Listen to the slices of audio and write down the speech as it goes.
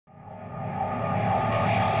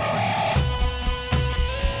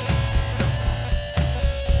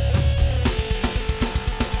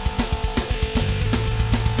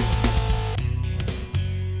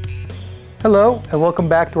Hello and welcome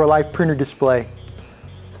back to our live printer display.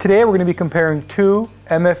 Today we're going to be comparing two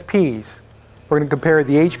MFPs. We're going to compare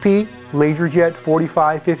the HP LaserJet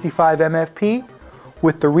 4555 MFP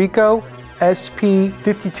with the Ricoh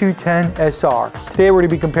SP5210SR. Today we're going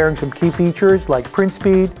to be comparing some key features like print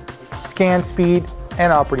speed, scan speed,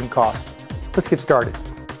 and operating cost. Let's get started.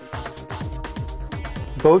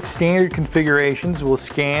 Both standard configurations will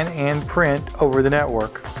scan and print over the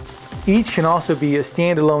network. Each can also be a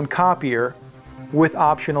standalone copier with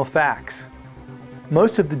optional fax.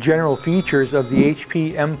 Most of the general features of the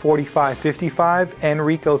HP M4555 and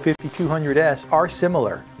Ricoh 5200S are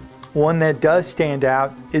similar. One that does stand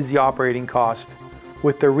out is the operating cost,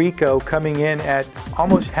 with the Ricoh coming in at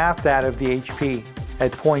almost half that of the HP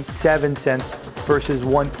at 0.7 cents versus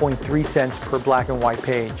 1.3 cents per black and white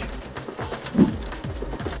page.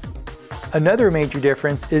 Another major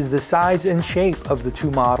difference is the size and shape of the two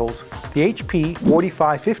models. The HP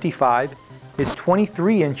 4555 is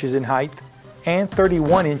 23 inches in height and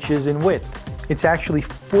 31 inches in width. It's actually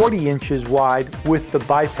 40 inches wide with the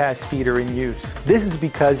bypass feeder in use. This is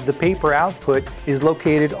because the paper output is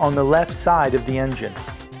located on the left side of the engine.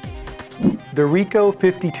 The Ricoh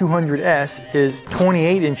 5200S is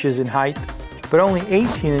 28 inches in height, but only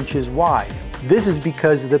 18 inches wide. This is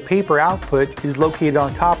because the paper output is located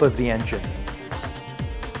on top of the engine.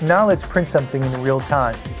 Now let's print something in real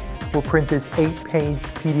time. We'll print this 8-page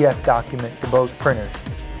PDF document to both printers.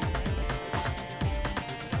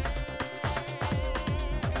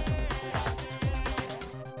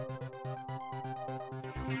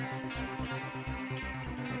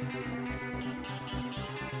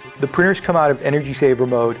 The printers come out of energy saver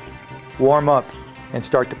mode, warm up, and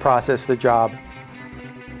start to process the job.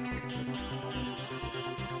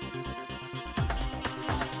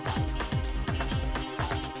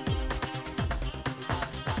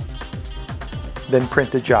 Then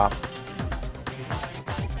print the job.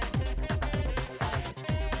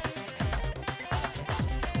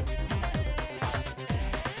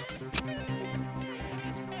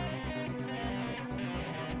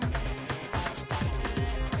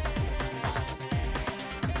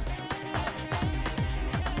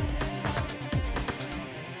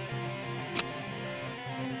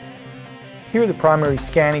 Here are the primary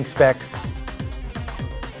scanning specs.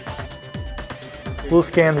 We'll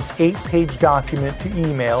scan this 8-page document to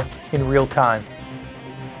email in real time.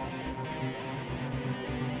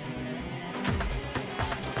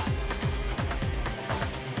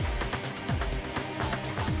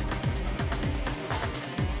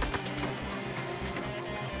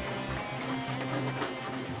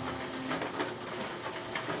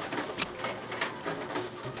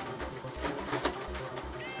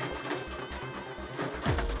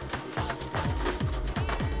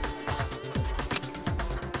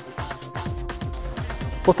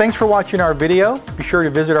 Well, thanks for watching our video. Be sure to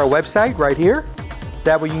visit our website right here.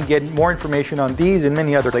 That way you can get more information on these and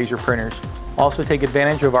many other laser printers. Also take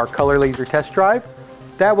advantage of our color laser test drive.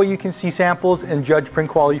 That way you can see samples and judge print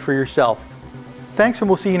quality for yourself. Thanks, and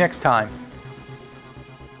we'll see you next time.